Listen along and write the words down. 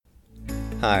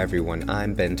Hi everyone,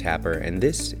 I'm Ben Tapper, and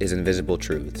this is Invisible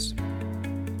Truths.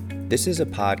 This is a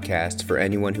podcast for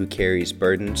anyone who carries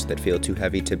burdens that feel too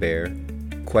heavy to bear,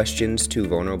 questions too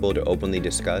vulnerable to openly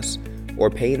discuss,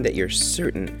 or pain that you're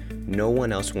certain no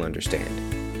one else will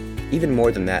understand. Even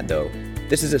more than that though,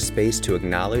 this is a space to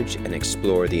acknowledge and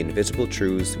explore the invisible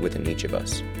truths within each of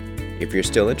us. If you're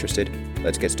still interested,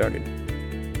 let's get started.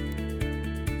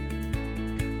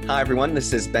 Hi everyone,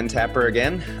 this is Ben Tapper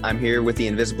again. I'm here with the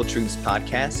Invisible Truths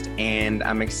podcast, and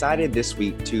I'm excited this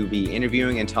week to be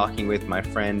interviewing and talking with my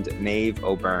friend Maeve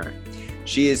O'Byrne.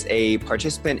 She is a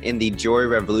participant in the Joy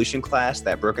Revolution class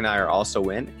that Brooke and I are also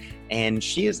in, and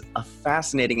she is a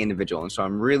fascinating individual, and so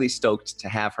I'm really stoked to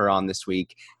have her on this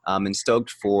week, and stoked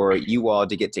for you all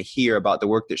to get to hear about the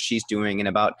work that she's doing and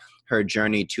about her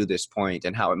journey to this point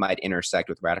and how it might intersect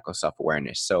with radical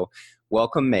self-awareness. So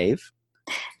welcome, Maeve.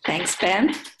 Thanks,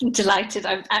 Ben. I'm delighted.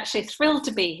 I'm actually thrilled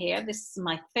to be here. This is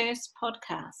my first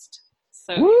podcast.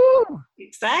 So, Woo!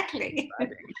 Exactly.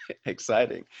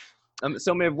 Exciting.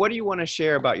 So, Maeve, what do you want to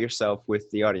share about yourself with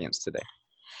the audience today?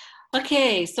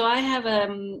 Okay, so I have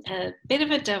a bit of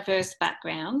a diverse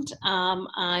background.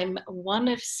 I'm one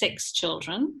of 6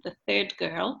 children, the third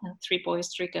girl, 3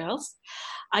 boys, 3 girls.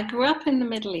 I grew up in the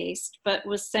Middle East, but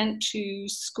was sent to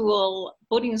school,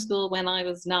 boarding school, when I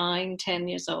was 9, 10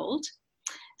 years old.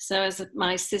 So as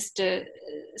my sister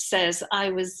says,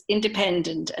 I was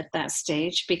independent at that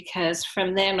stage, because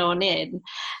from then on in,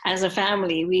 as a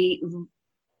family, we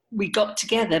got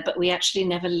together, but we actually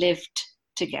never lived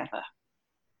together.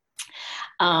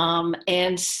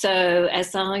 And so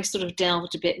as I sort of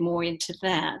delved a bit more into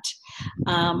that,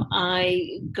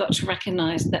 I got to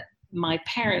recognize that my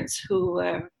parents, who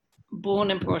were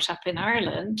born and brought up in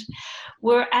Ireland,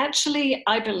 were actually,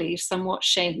 I believe, somewhat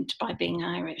shamed by being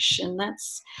Irish. And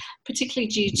that's particularly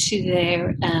due to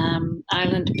their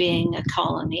Ireland being a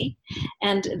colony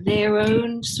and their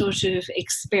own sort of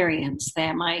experience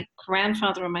there. My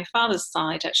grandfather on my father's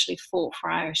side actually fought for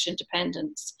Irish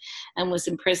independence and was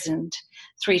imprisoned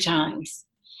 3 times.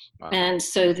 Wow. And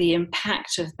so the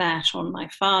impact of that on my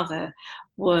father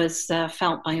was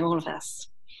felt by all of us.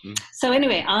 So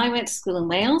anyway, I went to school in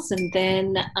Wales, and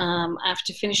then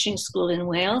after finishing school in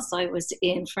Wales, I was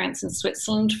in France and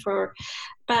Switzerland for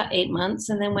about 8 months,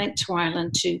 and then went to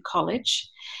Ireland to college.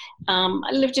 I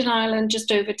lived in Ireland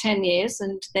just over 10 years,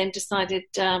 and then decided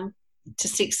to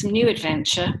seek some new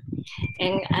adventure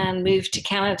and moved to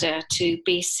Canada, to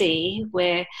BC,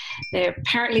 where there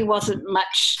apparently wasn't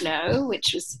much snow,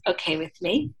 which was okay with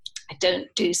me. I don't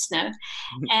do snow,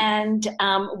 and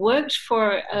worked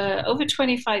for over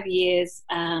 25 years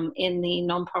in the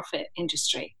nonprofit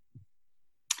industry,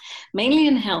 mainly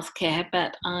in healthcare,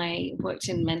 but I worked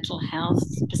in mental health,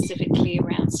 specifically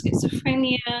around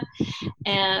schizophrenia,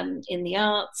 in the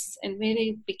arts, and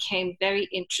really became very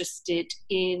interested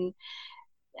in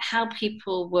how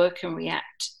people work and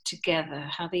react together,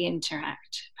 how they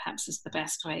interact, perhaps is the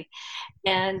best way.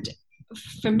 And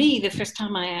for me, the first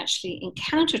time I actually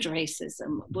encountered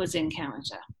racism was in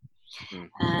Canada.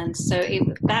 And so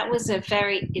that was a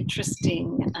very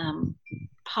interesting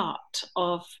part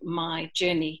of my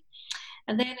journey.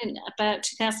 And then in about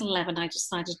 2011, I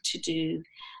decided to do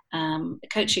a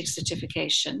coaching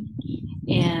certification,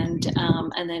 and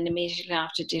then immediately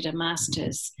after did a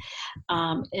master's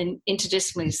in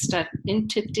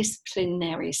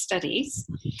interdisciplinary studies,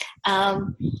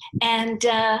 and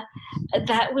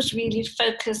that was really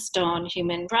focused on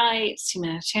human rights,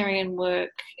 humanitarian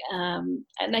work, and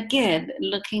again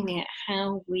looking at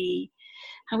how we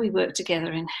work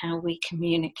together and how we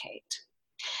communicate.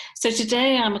 So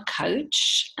today I'm a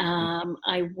coach.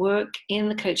 I work in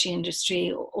the coaching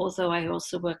industry, although I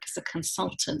also work as a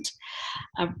consultant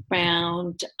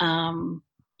around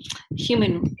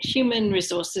human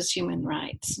resources, human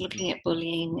rights, looking at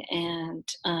bullying and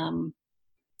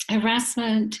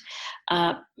harassment.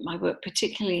 I work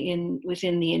particularly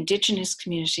within the Indigenous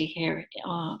community here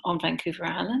on Vancouver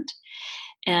Island,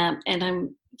 and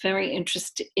I'm very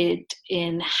interested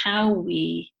in how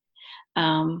we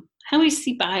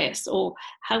see bias, or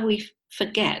how we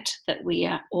forget that we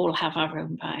all have our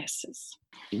own biases.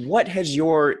 What has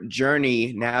your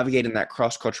journey navigating that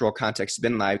cross-cultural context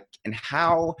been like, and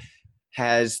how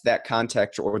has that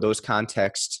context or those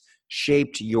contexts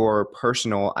shaped your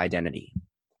personal identity?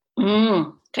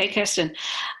 Great question.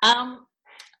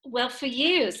 Well, for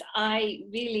years, I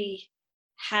really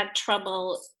had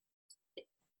trouble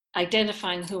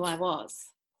identifying who I was.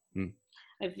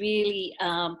 I really,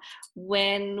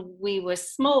 when we were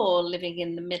small, living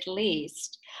in the Middle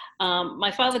East,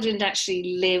 my father didn't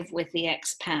actually live with the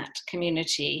expat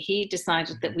community. He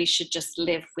decided that we should just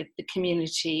live with the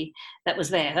community that was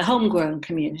there, the homegrown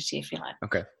community, if you like.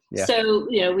 Okay. Yeah. So,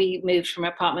 we moved from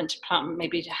apartment to apartment,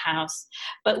 maybe to house,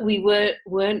 but we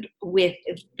weren't with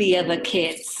the other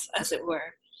kids, as it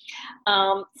were.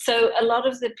 So a lot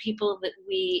of the people that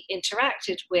we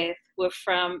interacted with were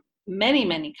from many,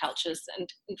 many cultures. And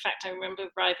in fact, I remember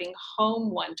arriving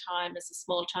home one time as a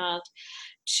small child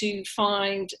to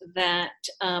find that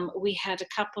we had a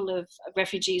couple of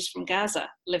refugees from Gaza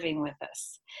living with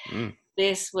us. Mm.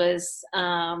 This was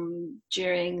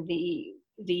during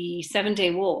the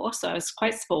 7-Day War, so I was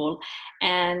quite small,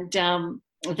 and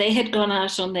they had gone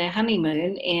out on their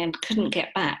honeymoon and couldn't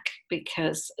get back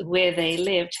because where they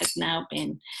lived had now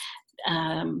been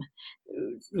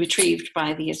retrieved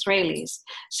by the Israelis.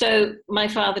 So my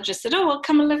father just said, oh, well,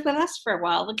 come and live with us for a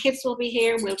while. The kids will be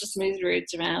here. We'll just move the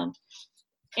roads around.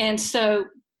 And so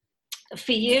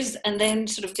for years, and then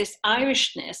sort of this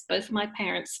Irishness, both my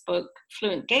parents spoke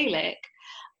fluent Gaelic,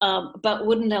 but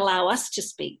wouldn't allow us to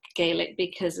speak Gaelic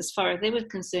because as far as they were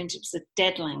concerned, it was a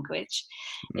dead language.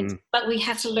 But we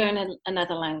had to learn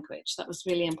another language. That was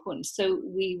really important. So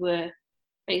we were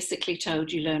basically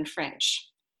told you learn French.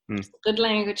 It's a good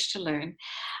language to learn.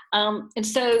 And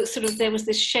so sort of there was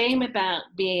this shame about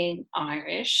being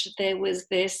Irish. There was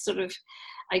this sort of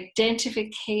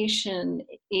identification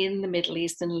in the Middle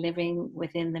East and living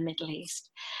within the Middle East.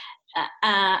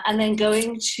 And then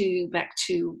going back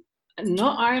to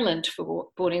not Ireland for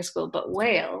boarding school, but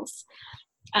Wales,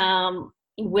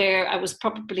 where I was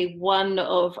probably one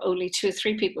of only 2 or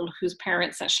 3 people whose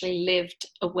parents actually lived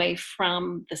away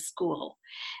from the school.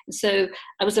 And so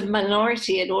I was a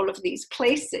minority in all of these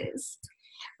places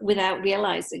without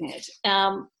realizing it.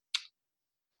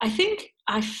 I think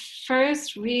I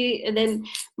first and then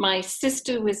my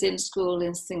sister was in school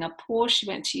in Singapore. She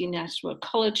went to United World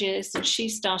Colleges and she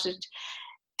started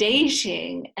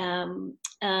dating an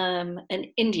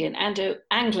Indian,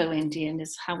 Anglo-Indian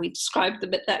is how we described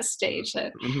them at that stage. So,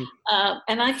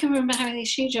 and I can remember having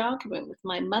this huge argument with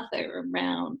my mother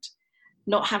around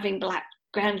not having black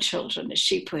grandchildren, as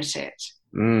she put it.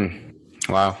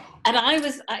 Wow. And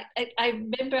I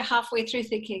remember halfway through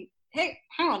thinking, hey,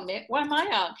 hang on a minute, why am I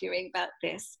arguing about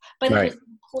this? But It was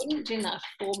important enough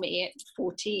for me at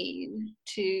 14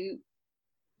 to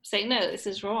say, no, this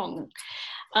is wrong.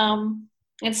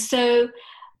 And so,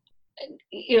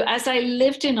 as I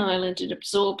lived in Ireland and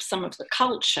absorbed some of the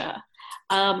culture,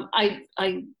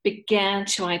 I began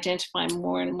to identify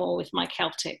more and more with my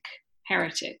Celtic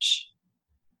heritage.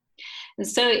 And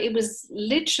so it was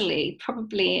literally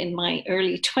probably in my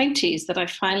early 20s that I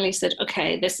finally said,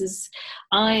 okay,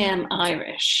 I am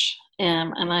Irish,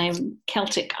 and I'm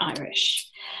Celtic Irish.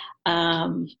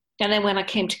 And then when I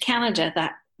came to Canada,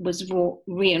 that was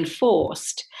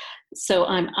reinforced. So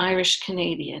I'm Irish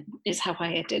Canadian is how I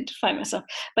identify myself.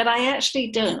 But I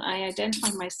actually don't. I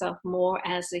identify myself more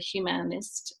as a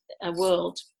humanist, a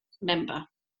world member.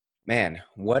 Man,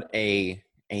 what a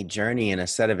journey and a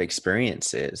set of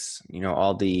experiences.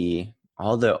 All the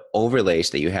overlays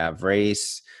that you have,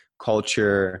 race,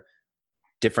 culture,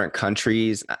 different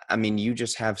countries. I mean, you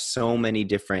just have so many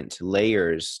different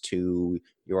layers to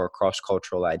your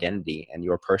cross-cultural identity and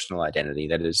your personal identity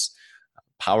that is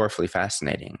powerfully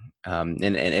fascinating. And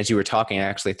as you were talking, I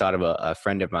actually thought of a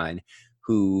friend of mine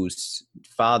whose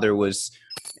father was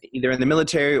either in the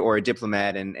military or a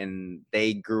diplomat, and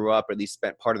they grew up, or at least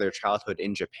spent part of their childhood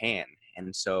in Japan.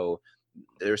 And so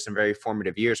there were some very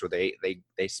formative years where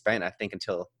they spent, I think,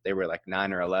 until they were like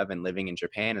 9 or 11 living in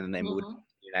Japan, and then they moved to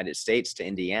the United States, to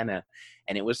Indiana,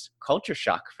 and it was culture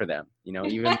shock for them. Even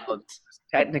though it was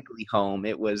technically home,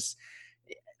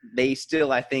 they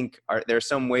still, I think, there are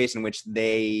some ways in which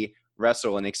they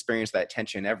wrestle and experience that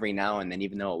tension every now and then,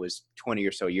 even though it was 20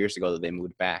 or so years ago that they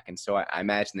moved back. And so I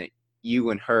imagine that you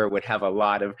and her would have a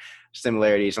lot of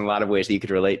similarities and a lot of ways that you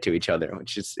could relate to each other,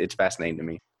 it's fascinating to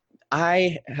me.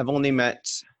 I have only met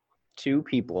 2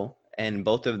 people, and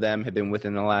both of them have been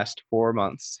within the last 4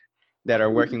 months, that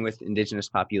are working with Indigenous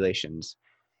populations.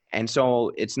 And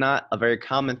so it's not a very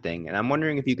common thing. And I'm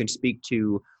wondering if you can speak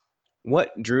to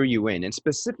what drew you in, and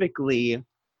specifically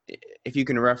if you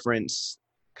can reference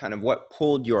kind of what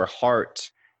pulled your heart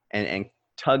and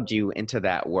tugged you into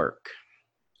that work.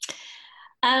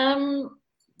 I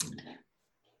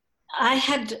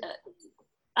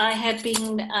had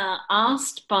been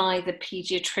asked by the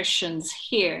pediatricians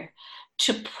here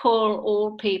to pull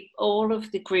all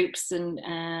of the groups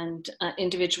and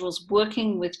individuals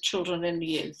working with children and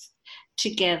youth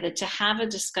together to have a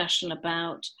discussion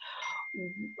about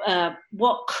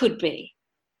what could be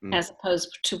as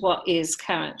opposed to what is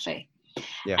currently.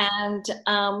 Yeah. And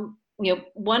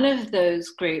one of those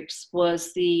groups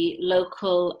was the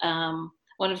local,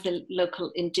 one of the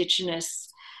local indigenous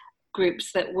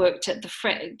groups that worked at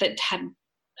that had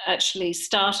actually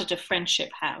started a Friendship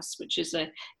House, which is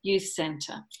a youth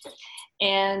centre.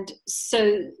 And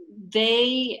so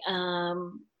they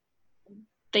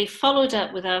followed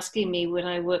up with asking me would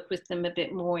I work with them a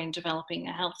bit more in developing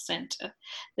a health centre,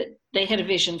 that they had a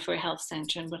vision for a health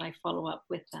centre, and would I follow up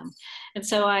with them. And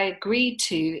so I agreed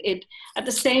to it. At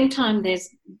the same time, there's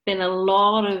been a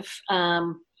lot of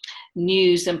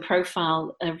news and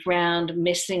profile around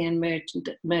missing and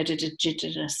murdered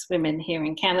Indigenous women here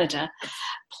in Canada.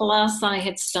 Plus, I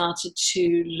had started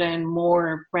to learn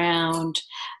more around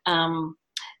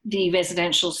the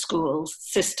residential school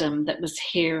system that was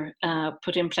here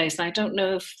put in place. I don't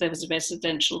know if there was a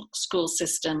residential school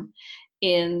system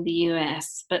in the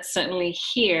US, but certainly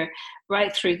here,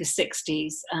 right through the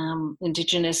 60s,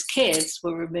 Indigenous kids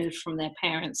were removed from their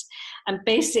parents and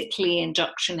basically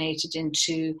indoctrinated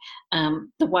into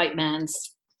the white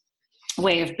man's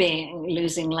way of being,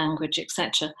 losing language,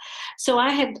 etc. So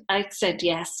I said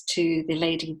yes to the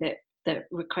lady that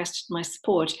requested my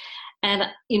support. And,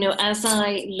 as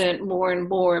I learned more and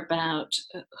more about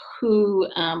who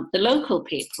the local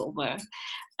people were,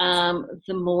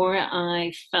 the more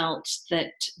I felt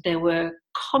that there were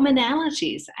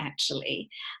commonalities, actually.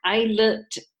 I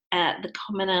looked at the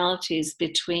commonalities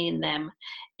between them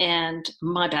and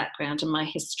my background and my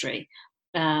history,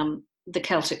 the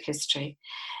Celtic history.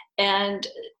 And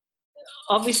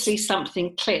obviously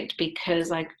something clicked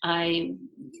because I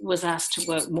was asked to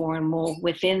work more and more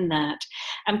within that,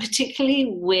 and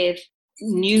particularly with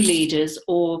new leaders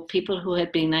or people who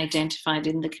had been identified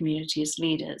in the community as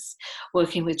leaders,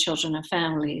 working with children and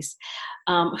families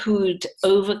who'd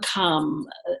overcome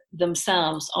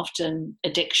themselves, often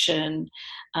addiction,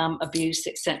 abuse,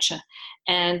 etc.,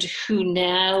 and who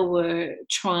now were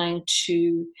trying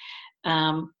to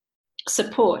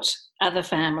support other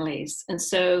families. And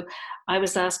so I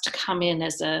was asked to come in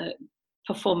as a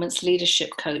performance leadership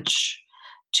coach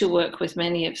to work with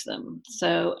many of them.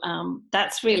 So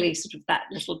that's really sort of that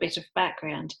little bit of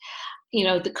background.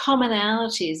 The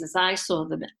commonalities as I saw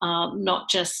them are not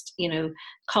just,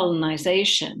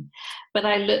 colonization, but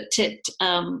I looked at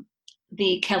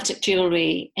the Celtic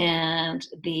jewelry and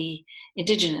the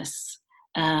Indigenous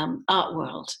art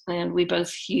world. And we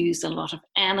both use a lot of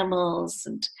animals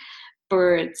and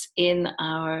birds in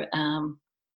our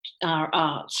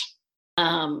art.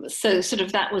 So sort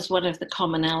of that was one of the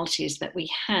commonalities that we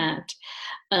had.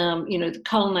 The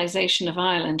colonization of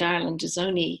Ireland. Ireland is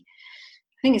only,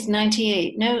 I think it's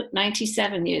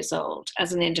 97 years old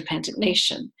as an independent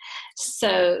nation.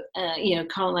 So,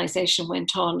 colonization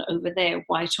went on over there,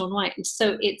 white on white. And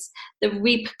so it's the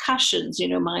repercussions,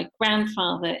 my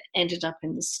grandfather ended up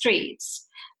in the streets.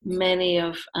 Many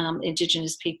of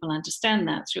Indigenous people understand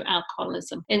that through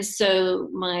alcoholism. And so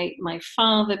my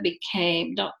father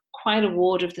became not quite a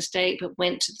ward of the state, but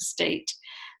went to the state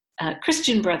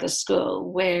Christian Brothers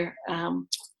School, where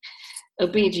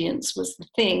obedience was the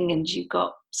thing, and you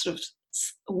got sort of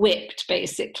whipped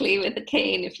basically with a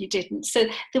cane if you didn't. So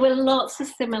there were lots of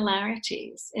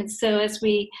similarities. And so as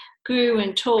we grew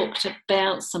and talked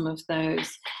about some of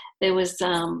those, there was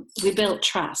we built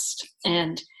trust.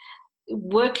 And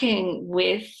working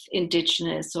with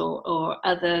Indigenous or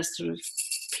other sort of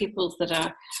peoples that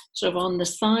are sort of on the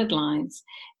sidelines,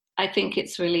 I think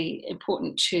it's really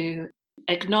important to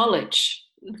acknowledge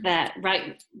that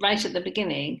right at the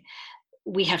beginning,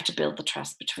 we have to build the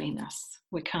trust between us.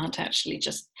 We can't actually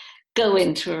just go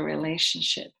into a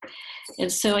relationship.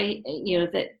 And so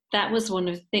that was one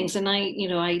of the things. And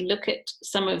I look at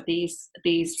some of these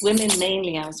women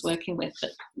mainly I was working with,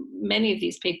 but many of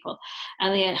these people,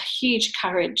 and the huge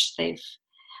courage they've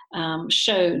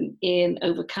shown in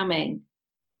overcoming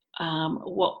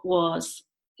what was,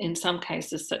 in some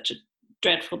cases, such a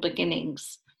dreadful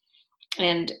beginnings,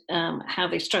 and how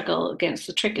they struggle against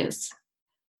the triggers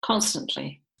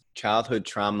constantly. Childhood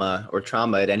trauma or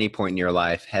trauma at any point in your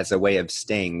life has a way of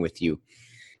staying with you.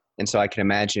 And so I can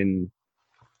imagine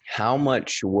how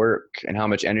much work and how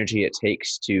much energy it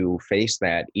takes to face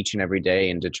that each and every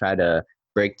day and to try to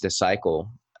break the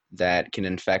cycle that can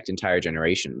infect entire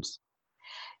generations.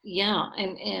 Yeah,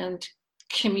 and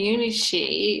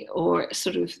community, or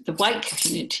sort of the white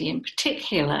community in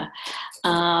particular,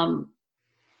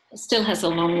 still has a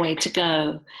long way to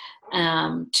go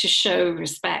to show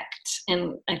respect.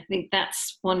 And I think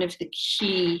that's one of the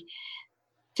key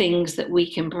things that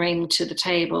we can bring to the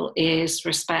table is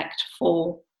respect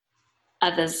for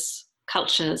others'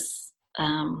 cultures,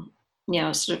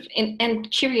 sort of,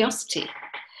 and curiosity,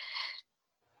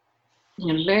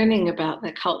 learning about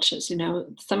their cultures.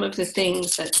 Some of the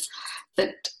things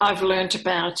that I've learned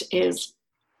about is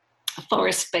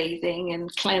forest bathing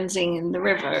and cleansing in the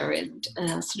river, and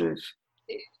sort of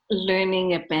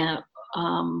learning about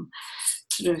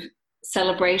sort of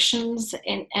celebrations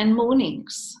and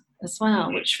mournings as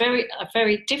well, which are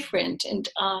very different and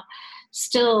are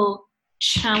still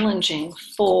challenging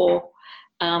for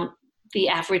the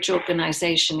average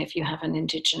organization if you have an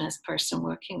Indigenous person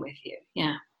working with you.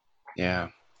 Yeah.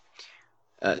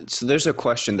 So there's a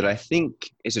question that I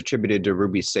think is attributed to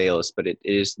Ruby Sales, but it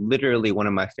is literally one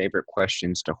of my favorite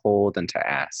questions to hold and to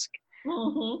ask.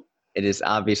 Mm-hmm. It is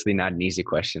obviously not an easy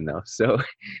question, though. So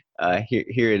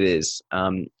here it is.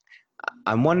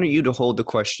 I'm wanting you to hold the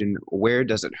question, where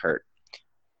does it hurt?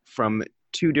 From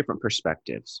two different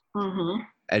perspectives. Mm-hmm.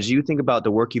 As you think about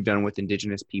the work you've done with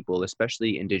Indigenous people,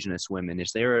 especially Indigenous women,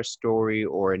 is there a story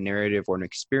or a narrative or an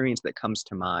experience that comes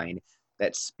to mind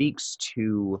that speaks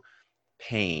to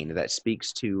pain, that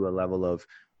speaks to a level of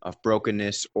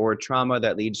brokenness or trauma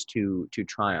that leads to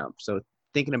triumph? So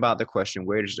thinking about the question,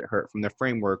 where does it hurt, from the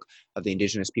framework of the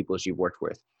Indigenous peoples you've worked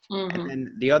with. Mm-hmm. And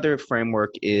then the other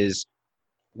framework is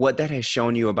what that has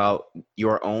shown you about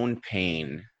your own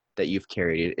pain that you've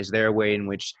carried. Is there a way in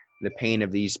which the pain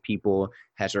of these people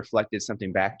has reflected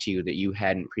something back to you that you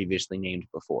hadn't previously named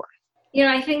before?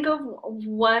 I think of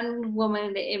one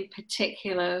woman in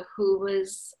particular who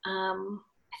was, I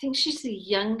think she's the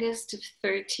youngest of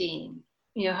 13.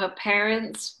 Her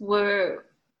parents were,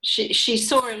 she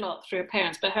saw a lot through her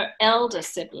parents, but her elder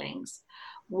siblings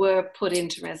were put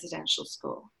into residential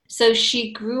school. So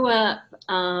she grew up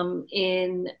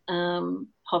in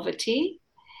poverty,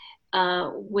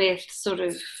 with sort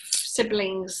of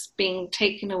siblings being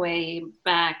taken away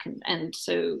back, and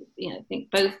so I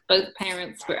think both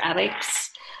parents were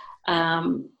addicts,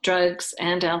 drugs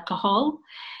and alcohol,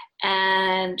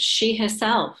 and she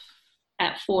herself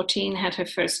at 14 had her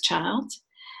first child,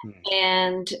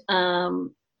 and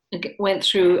went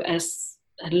through a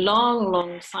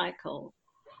long cycle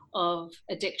of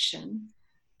addiction,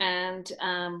 and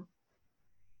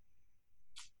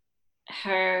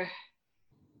her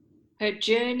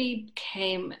journey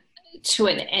came to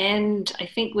an end, I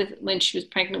think, when she was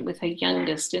pregnant with her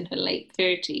youngest in her late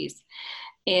 30s.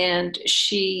 And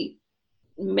she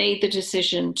made the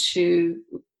decision to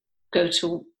go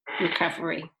to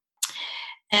recovery.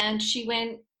 And she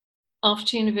went off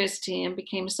to university and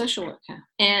became a social worker.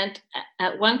 And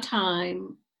at one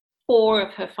time, 4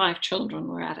 of her 5 children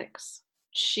were addicts.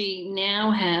 She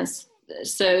now has,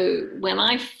 so when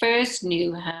I first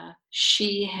knew her,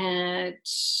 she had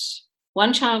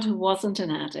one child who wasn't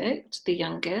an addict, the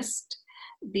youngest.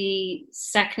 The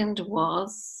second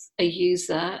was a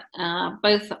user,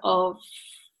 both of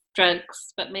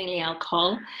drugs, but mainly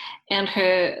alcohol. And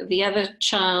the other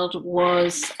child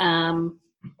was in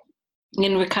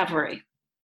recovery,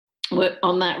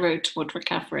 on that road toward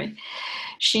recovery.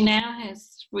 She now has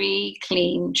 3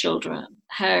 clean children.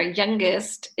 Her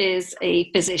youngest is a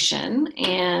physician,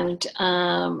 and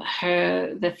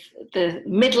the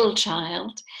middle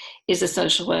child is a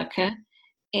social worker,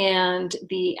 and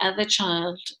the other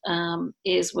child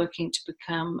is working to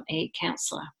become a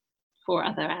counselor for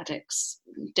other addicts,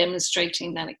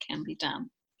 demonstrating that it can be done.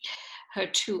 Her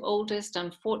 2 oldest,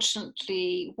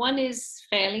 unfortunately, one is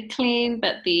fairly clean,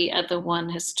 but the other one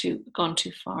has gone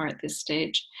too far at this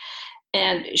stage.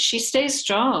 And she stays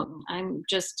strong. I'm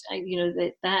just,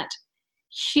 that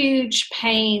huge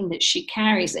pain that she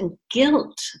carries and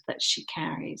guilt that she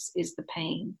carries is the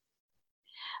pain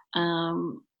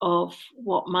of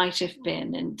what might have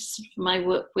been. And my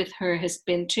work with her has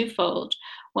been twofold.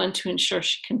 One, to ensure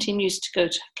she continues to go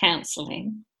to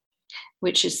counseling,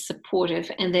 which is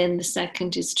supportive. And then the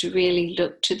second is to really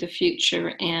look to the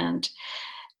future and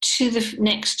to the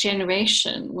next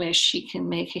generation where she can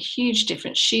make a huge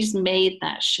difference. She's made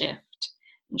that shift,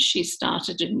 and she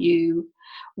started a new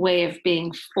way of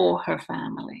being for her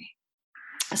family.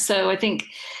 So I think,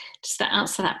 just to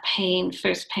answer that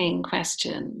first pain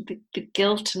question, the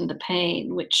guilt and the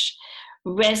pain, which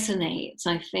resonates,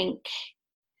 I think,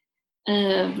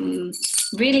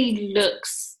 really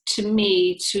looks to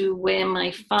me to where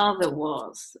my father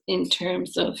was in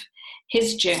terms of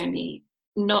his journey.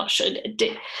 Not sure.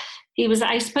 He was,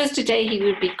 I suppose today he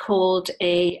would be called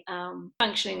a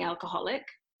functioning alcoholic,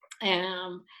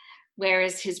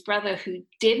 whereas his brother, who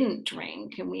didn't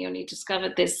drink, and we only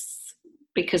discovered this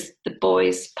because the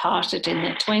boys parted in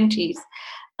their 20s,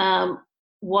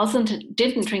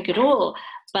 didn't drink at all,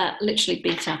 but literally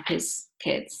beat up his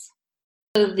kids.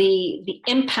 So the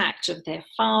impact of their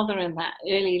father in that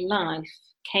early life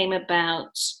came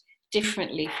about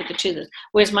differently for the two of them,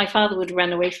 whereas my father would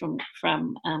run away from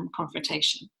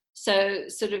confrontation. So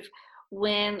sort of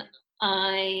when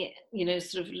I,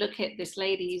 sort of look at this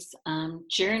lady's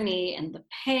journey and the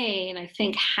pain, I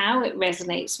think how it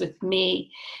resonates with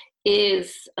me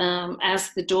is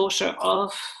as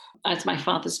my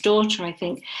father's daughter, I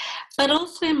think, but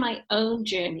also in my own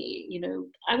journey.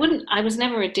 I was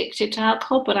never addicted to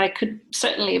alcohol, but I could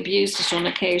certainly abuse it on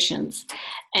occasions.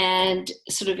 And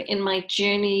sort of in my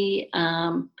journey,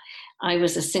 I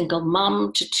was a single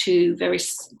mum to two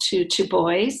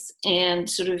boys, and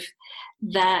sort of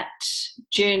that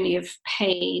journey of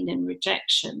pain and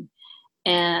rejection,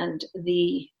 and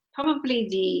probably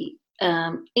the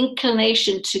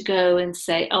inclination to go and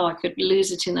say, oh, I could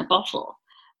lose it in a bottle,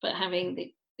 but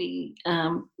having the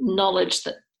knowledge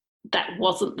that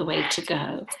wasn't the way to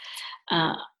go,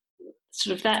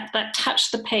 sort of that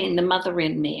touched the pain, the mother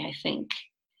in me, I think,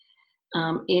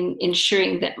 in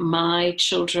ensuring that my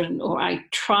children, or I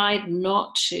tried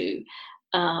not to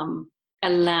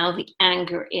allow the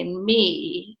anger in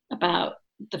me about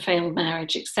the failed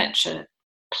marriage, etc.,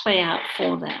 play out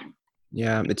for them.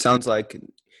 Yeah, it sounds like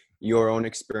your own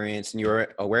experience and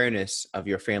your awareness of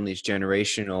your family's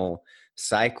generational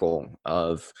cycle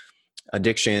of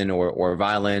addiction or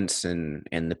violence and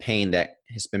the pain that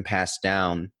has been passed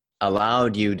down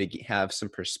allowed you to have some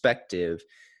perspective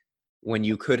when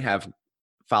you could have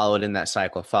followed in that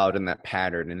cycle, followed in that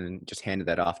pattern, and then just handed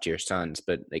that off to your sons,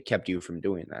 but they kept you from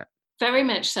doing that. Very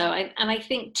much so. And I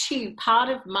think too, part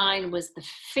of mine was the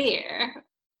fear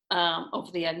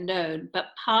of the unknown,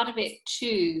 but part of it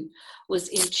too was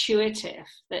intuitive,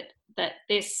 that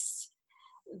this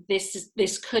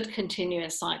could continue a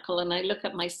cycle. And I look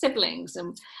at my siblings,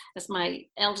 and as my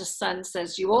eldest son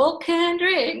says, you all can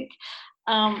drink,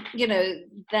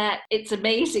 that it's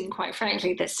amazing, quite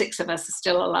frankly, that 6 of us are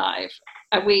still alive.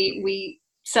 We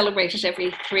celebrate it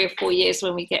every 3 or 4 years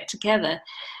when we get together,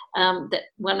 that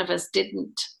one of us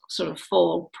didn't sort of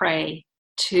fall prey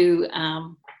to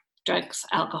drugs,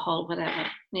 alcohol, whatever.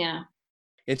 Yeah.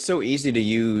 It's so easy to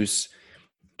use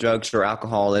drugs or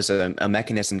alcohol as a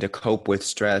mechanism to cope with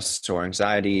stress or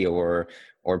anxiety or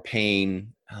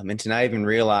pain, and to not even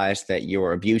realize that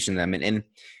you're abusing them. And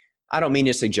I don't mean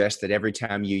to suggest that every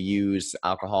time you use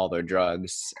alcohol or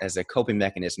drugs as a coping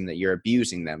mechanism that you're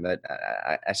abusing them. But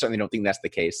I certainly don't think that's the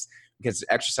case, because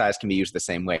exercise can be used the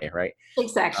same way, right?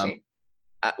 Exactly.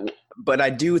 But I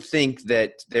do think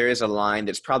that there is a line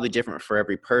that's probably different for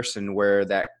every person, where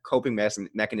that coping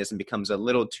mechanism becomes a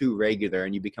little too regular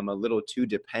and you become a little too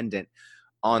dependent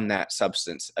on that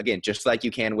substance. Again, just like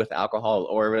you can with alcohol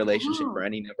or a relationship or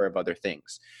any number of other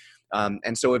things.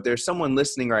 And so if there's someone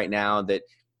listening right now that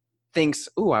thinks,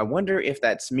 oh, I wonder if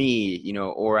that's me,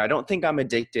 or I don't think I'm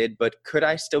addicted, but could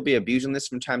I still be abusing this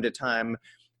from time to time?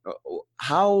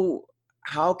 How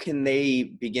can they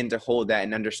begin to hold that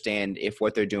and understand if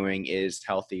what they're doing is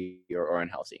healthy or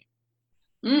unhealthy?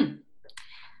 I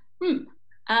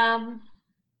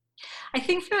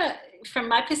think from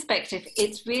my perspective,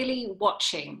 it's really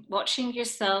watching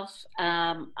yourself.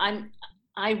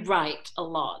 I write a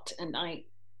lot, and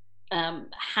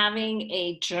having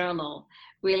a journal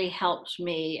really helped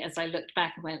me as I looked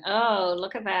back and went, oh,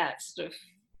 look at that sort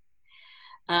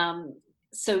of.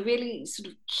 So really sort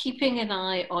of keeping an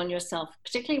eye on yourself,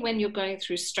 particularly when you're going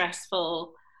through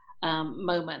stressful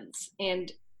moments.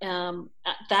 And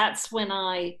that's when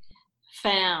I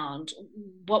found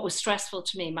what was stressful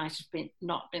to me might have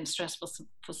not been stressful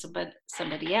for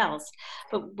somebody else.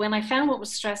 But when I found what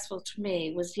was stressful to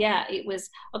me was, it was,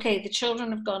 okay, the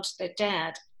children have gone to their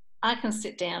dad. I can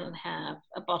sit down and have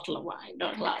a bottle of wine,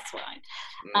 not a glass of wine.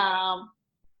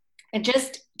 And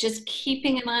just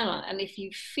keeping an eye on it. And if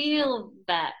you feel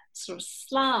that sort of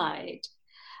slide,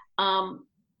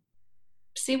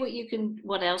 see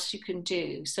what else you can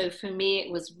do. So for me,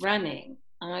 it was running.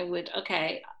 I would,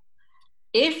 okay,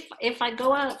 if I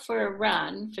go out for a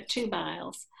run for 2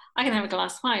 miles, I can have a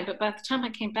glass of wine, but by the time I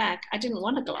came back, I didn't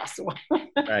want a glass of wine.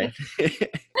 Right.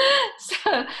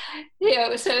 So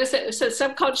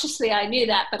subconsciously I knew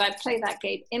that, but I'd play that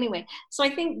game anyway. So I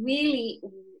think really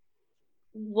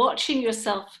watching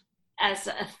yourself as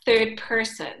a third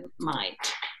person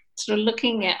might sort of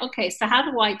looking at, okay, so how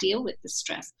do I deal with the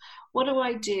stress? What do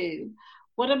I do?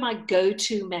 What are my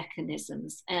go-to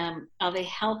mechanisms? Are they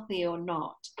healthy or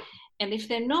not? And if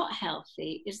they're not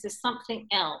healthy, is there something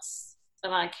else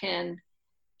that I can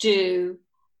do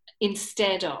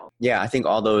instead of? Yeah, I think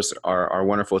all those are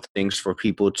wonderful things for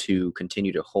people to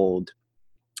continue to hold.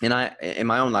 And in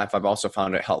my own life, I've also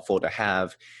found it helpful to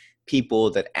have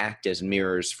people that act as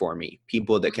mirrors for me,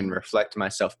 people that can reflect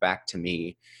myself back to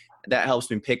me. That helps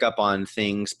me pick up on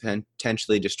things,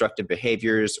 potentially destructive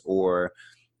behaviors or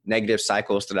negative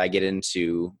cycles that I get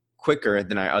into quicker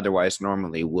than I otherwise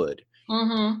normally would.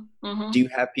 Mm-hmm. Mm-hmm. Do you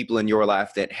have people in your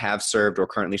life that have served or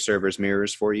currently serve as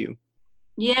mirrors for you?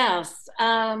 Yes,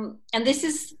 and this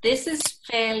is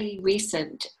fairly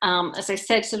recent. As I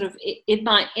said, sort of in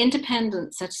my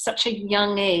independence at such a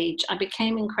young age, I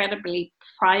became incredibly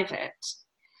private.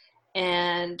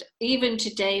 And even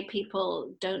today,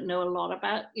 people don't know a lot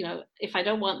about, if I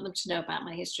don't want them to know about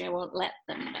my history, I won't let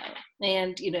them know.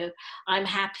 And, I'm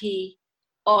happy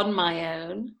on my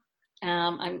own.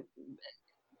 I'm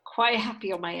quite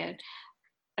happy on my own.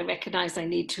 I recognize I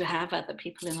need to have other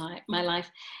people in my life.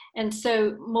 And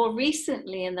so more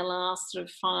recently, in the last sort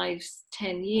of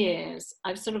 5-10 years,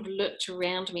 I've sort of looked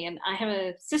around me, and I have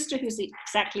a sister who's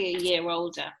exactly a year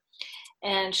older,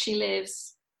 and she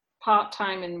lives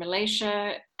part-time in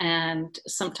Malaysia and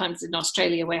sometimes in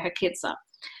Australia where her kids are.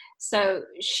 So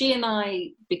she and I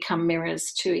become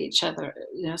mirrors to each other,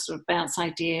 sort of bounce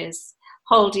ideas,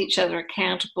 hold each other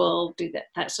accountable, do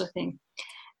that sort of thing.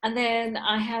 And then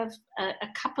I have a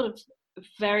couple of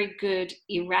very good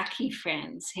Iraqi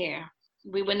friends here.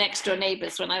 We were next door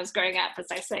neighbors when I was growing up, as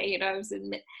I say. I was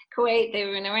in Kuwait, they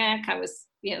were in Iraq, I was,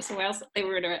 somewhere else, they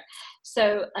were in Iraq.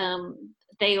 So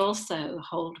they also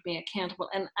hold me accountable,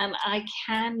 and I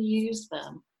can use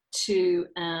them to,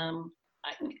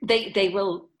 they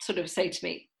will sort of say to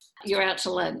me, "You're out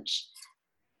to lunch."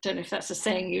 Don't know if that's a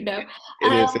saying, It is,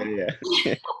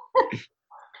 yeah.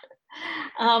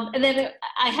 And then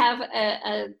I have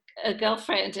a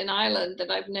girlfriend in Ireland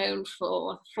that I've known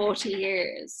for 40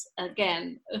 years,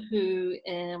 again, who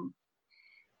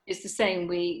is the same.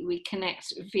 We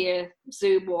connect via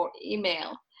Zoom or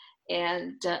email,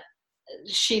 and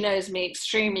she knows me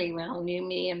extremely well, knew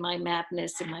me in my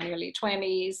madness in my early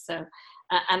 20s. So,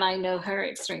 and I know her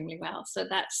extremely well. So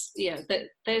that's,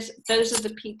 those are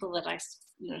the people that I,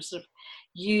 sort of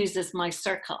use as my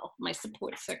circle, my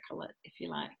support circle, if you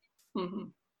like. Mm-hmm.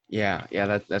 Yeah,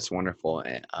 that's wonderful.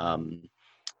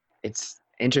 It's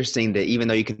interesting that even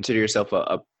though you consider yourself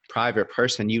a private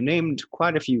person, you named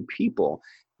quite a few people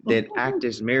that act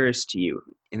as mirrors to you.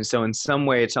 And so in some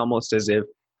way, it's almost as if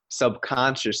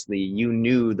subconsciously you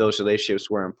knew those relationships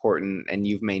were important and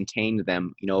you've maintained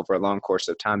them, over a long course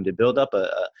of time to build up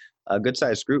a good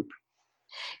sized group.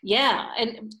 Yeah,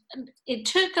 and it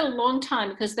took a long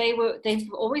time because they've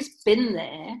always been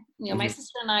there. My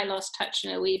sister and I lost touch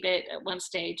in a wee bit at one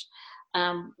stage,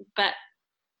 but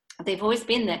they've always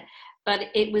been there. But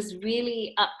it was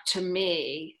really up to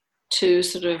me to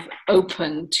sort of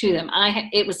open to them.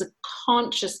 It was a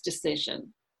conscious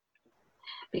decision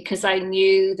because I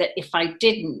knew that if I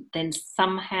didn't, then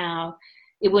somehow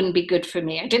it wouldn't be good for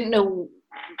me. I didn't know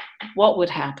what would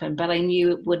happen, but I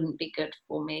knew it wouldn't be good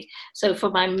for me. So for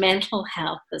my mental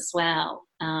health as well,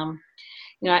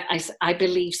 I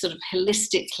believe sort of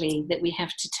holistically that we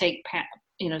have to take,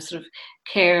 sort of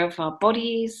care of our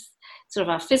bodies, sort of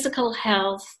our physical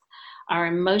health, our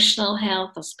emotional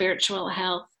health, our spiritual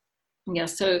health.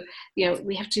 So,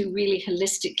 we have to really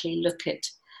holistically look at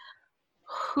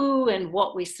who and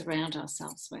what we surround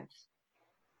ourselves with.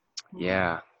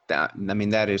 Yeah,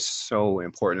 that is so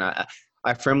important.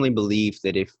 I firmly believe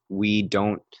that if we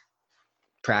don't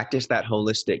practice that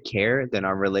holistic care, then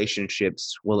our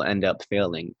relationships will end up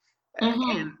failing.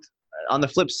 And on the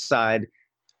flip side,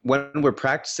 when we're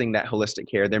practicing that holistic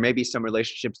care, there may be some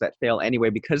relationships that fail anyway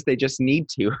because they just need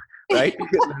to, right?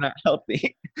 Because they're not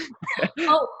healthy.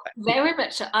 Oh, very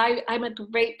much so. I'm a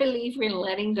great believer in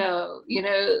letting go.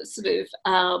 There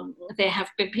have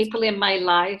been people in my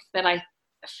life that I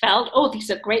felt, oh,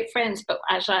 these are great friends, but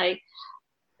as I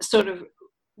sort of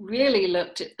really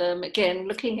looked at them, again,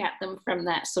 looking at them from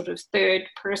that sort of third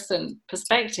person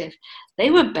perspective,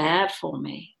 they were bad for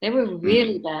me. They were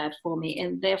really bad for me,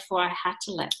 and therefore I had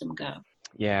to let them go.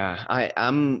 Yeah,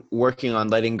 I'm working on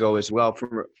letting go as well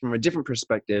from a different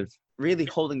perspective, really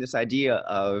holding this idea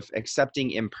of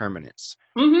accepting impermanence.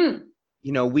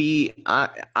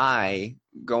 I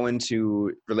go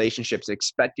into relationships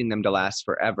expecting them to last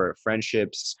forever,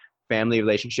 friendships, family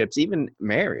relationships, even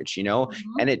marriage,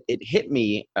 and it hit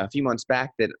me a few months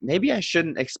back that maybe I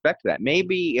shouldn't expect that.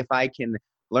 Maybe if I can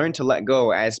learn to let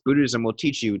go, as Buddhism will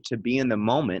teach you, to be in the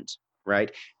moment, right?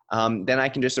 Then I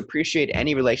can just appreciate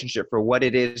any relationship for what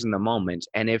it is in the moment.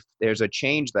 And if there's a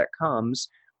change that comes,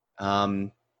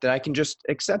 that I can just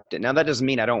accept it. Now, that doesn't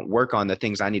mean I don't work on the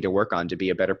things I need to work on to be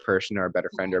a better person or a better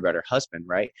friend or a better husband,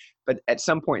 right? But at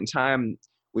some point in time,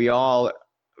 we all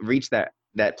reach that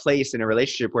that place in a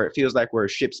relationship where it feels like we're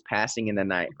ships passing in the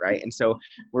night, right? And so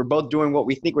we're both doing what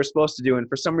we think we're supposed to do, and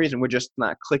for some reason we're just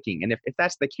not clicking. And if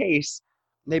that's the case,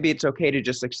 maybe it's okay to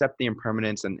just accept the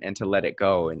impermanence and to let it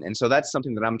go. And so that's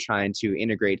something that I'm trying to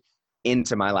integrate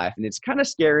into my life. And it's kind of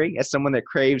scary as someone that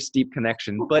craves deep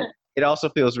connection, but it also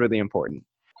feels really important.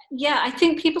 Yeah, I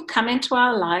think people come into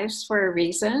our lives for a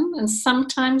reason, and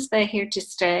sometimes they're here to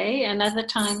stay, and other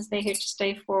times they're here to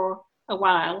stay for a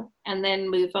while and then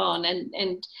move on.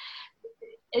 And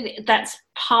that's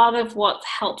part of what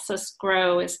helps us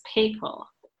grow as people.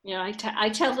 You know, I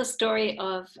tell the story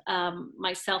of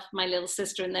myself, my little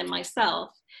sister, and then myself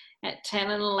at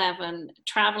 10 and 11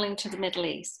 traveling to the Middle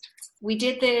East. We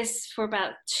did this for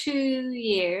about 2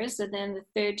 years, and then the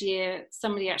third year,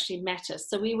 somebody actually met us.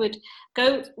 So we would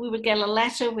get a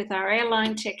letter with our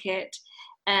airline ticket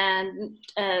and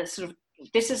sort of,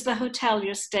 this is the hotel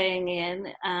you're staying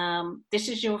in, this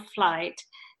is your flight,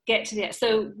 get to the,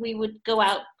 so we would go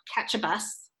out, catch a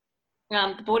bus.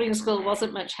 The boarding school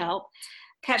wasn't much help.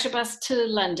 Catch a bus to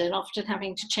London, often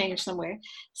having to change somewhere,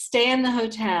 stay in the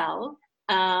hotel.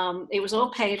 It was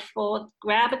all paid for,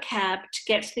 grab a cab to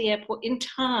get to the airport in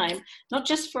time, not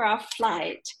just for our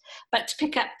flight, but to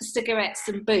pick up the cigarettes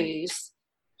and booze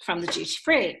from the duty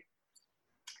free.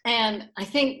 And I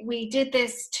think we did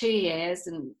this 2 years,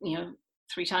 and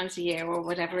 3 times a year or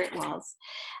whatever it was.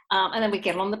 And then we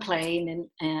get on the plane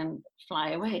and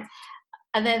fly away.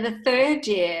 And then the third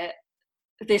year,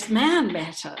 this man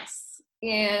met us.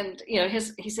 And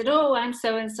he said, "Oh, I'm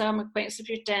so and so. I'm acquaintance of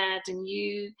your dad, and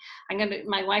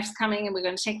my wife's coming, and we're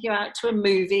going to take you out to a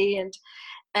movie, and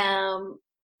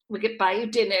we could buy you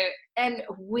dinner." And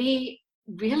we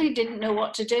really didn't know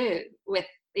what to do with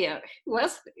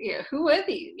who were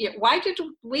these? Why did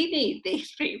we need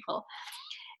these people?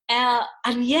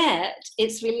 And yet,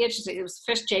 it's really interesting. It was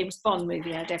the first James Bond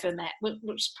movie I'd ever met,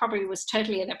 which probably was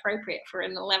totally inappropriate for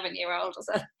an 11-year-old or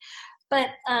so. But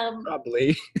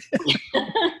probably.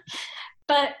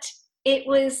 but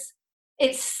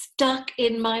it stuck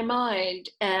in my mind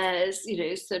as,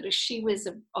 sort of, she was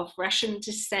of Russian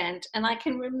descent, and I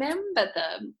can remember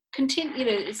them continue.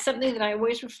 It's something that I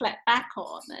always reflect back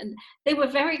on, and they were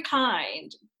very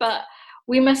kind, but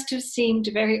we must have seemed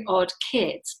very odd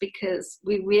kids because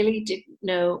we really didn't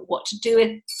know what to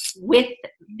do with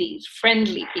these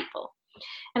friendly people.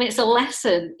 And it's a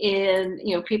lesson in,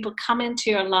 people come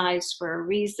into your lives for a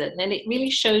reason. And it really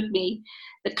showed me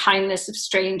the kindness of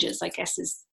strangers, I guess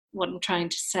is what I'm trying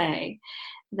to say,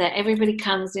 that everybody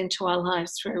comes into our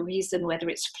lives for a reason, whether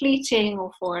it's fleeting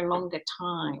or for a longer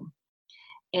time.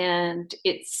 And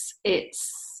it's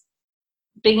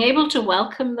being able to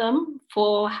welcome them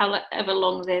for however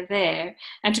long they're there,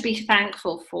 and to be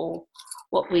thankful for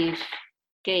what we've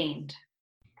gained.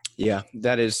 Yeah,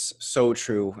 that is so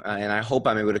true. And I hope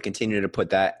I'm able to continue to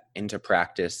put that into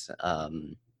practice.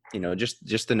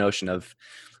 Just the notion of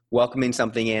welcoming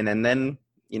something in and then,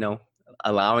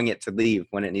 allowing it to leave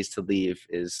when it needs to leave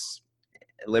is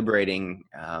liberating,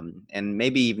 and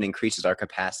maybe even increases our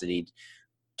capacity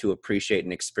to appreciate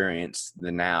and experience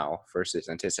the now versus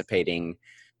anticipating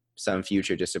some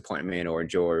future disappointment or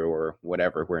joy or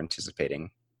whatever we're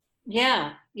anticipating.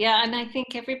 Yeah. And I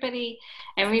think everybody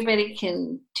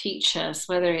can teach us,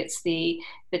 whether it's the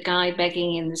guy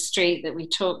begging in the street that we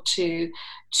talk to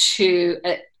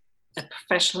a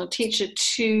professional teacher,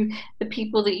 to the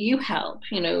people that you help,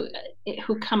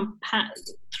 who come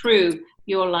through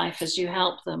your life as you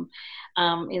help them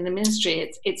in the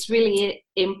ministry. It's really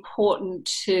important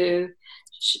to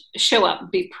show up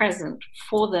and be present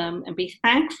for them and be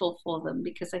thankful for them,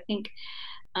 because I think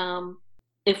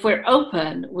if we're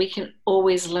open, we can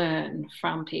always learn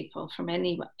from people, from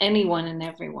anyone and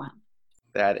everyone.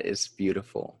 That is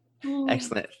beautiful.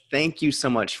 Excellent. Thank you so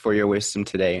much for your wisdom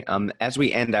today. As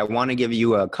we end, I want to give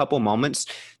you a couple moments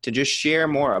to just share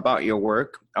more about your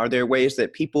work. Are there ways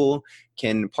that people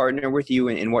can partner with you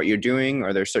in what you're doing?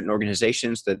 Are there certain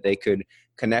organizations that they could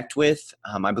connect with?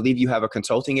 I believe you have a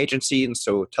consulting agency, and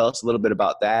so tell us a little bit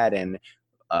about that, and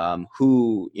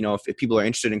who, if people are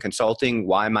interested in consulting,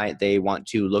 why might they want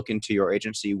to look into your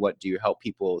agency? What do you help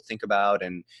people think about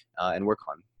and work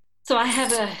on? So I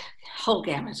have a whole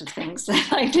gamut of things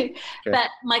that I do, Sure.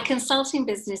 But my consulting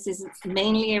business is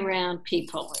mainly around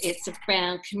people. It's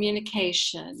around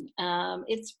communication.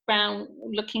 It's around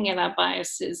looking at our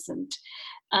biases and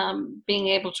being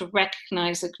able to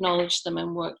recognize, acknowledge them,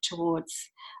 and work towards.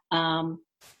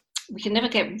 We can never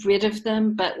get rid of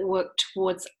them, but work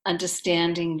towards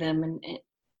understanding them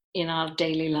in our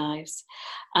daily lives.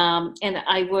 And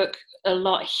I work a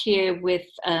lot here with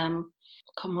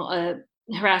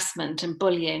harassment and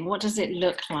bullying, what does it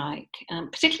look like?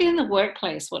 Particularly in the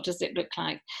workplace, what does it look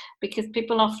like? Because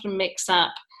people often mix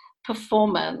up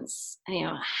performance,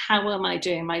 how am I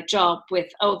doing my job,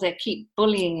 with, oh, they keep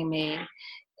bullying me.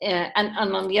 And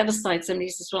on the other side, somebody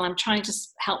says, well, I'm trying to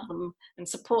help them and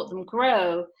support them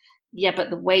grow. Yeah, but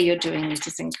the way you're doing it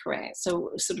is incorrect.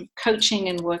 So sort of coaching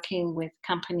and working with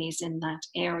companies in that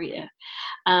area.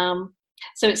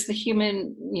 So it's the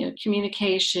human,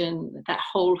 communication, that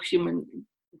whole human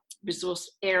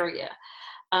resource area.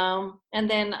 And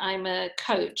then I'm a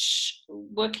coach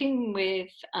working with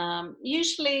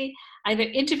usually either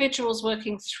individuals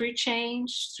working through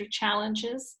change, through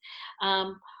challenges,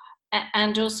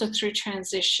 and also through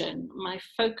transition. My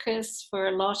focus for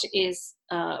a lot is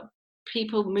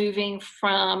people moving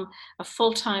from a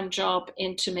full-time job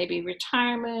into maybe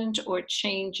retirement or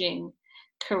changing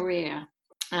career.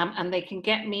 And they can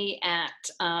get me at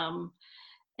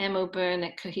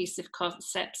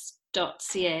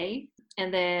moburn@cohesiveconcepts.ca.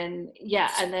 And then,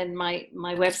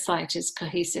 my website is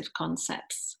Cohesive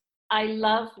Concepts. I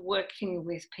love working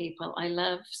with people. I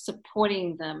love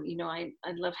supporting them. I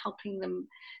love helping them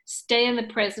stay in the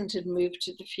present and move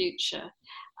to the future.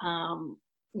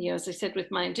 As I said, with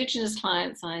my Indigenous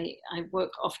clients, I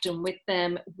work often with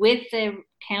them, with their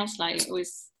counselor.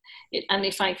 And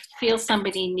if I feel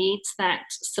somebody needs that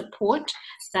support,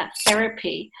 that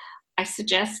therapy, I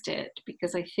suggest it,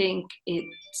 because I think it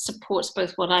supports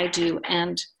both what I do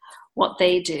and what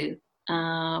they do,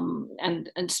 and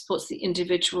supports the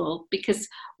individual, because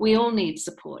we all need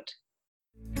support.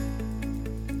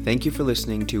 Thank you for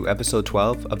listening to episode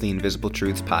 12 of the Invisible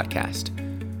Truths podcast.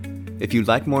 If you'd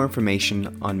like more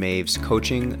information on Maeve's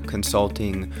coaching,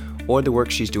 consulting, or the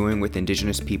work she's doing with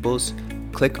Indigenous peoples,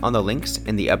 click on the links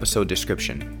in the episode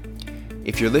description.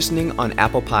 If you're listening on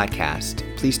Apple Podcast,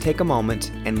 please take a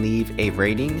moment and leave a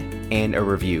rating and a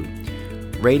review.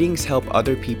 Ratings help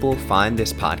other people find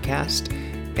this podcast,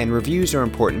 and reviews are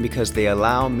important because they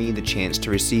allow me the chance to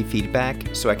receive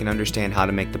feedback so I can understand how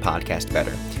to make the podcast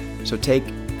better. So take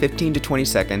 15 to 20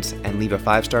 seconds and leave a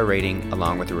 5-star rating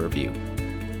along with a review.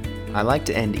 I like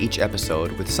to end each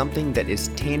episode with something that is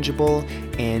tangible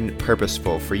and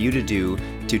purposeful for you to do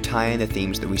to tie in the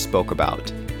themes that we spoke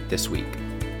about this week.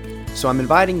 So I'm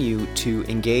inviting you to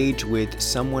engage with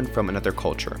someone from another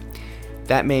culture.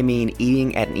 That may mean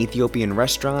eating at an Ethiopian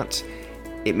restaurant.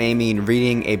 It may mean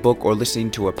reading a book or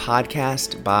listening to a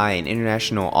podcast by an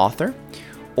international author.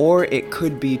 Or it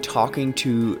could be talking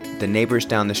to the neighbors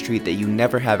down the street that you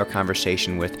never have a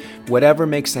conversation with. Whatever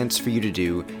makes sense for you to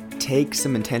do, take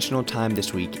some intentional time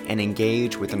this week and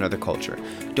engage with another culture.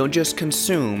 Don't just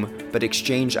consume, but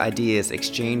exchange ideas,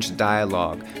 exchange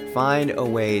dialogue. Find a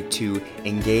way to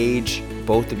engage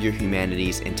both of your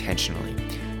humanities intentionally.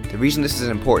 The reason this is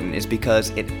important is because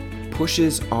it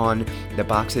pushes on the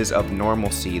boxes of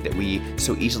normalcy that we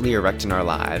so easily erect in our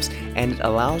lives, and it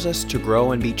allows us to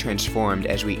grow and be transformed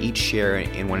as we each share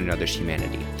in one another's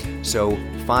humanity. So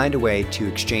find a way to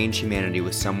exchange humanity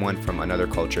with someone from another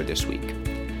culture this week.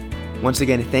 Once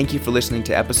again, thank you for listening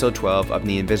to episode 12 of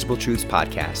the Invisible Truths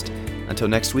podcast. Until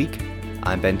next week,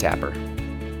 I'm Ben Tapper.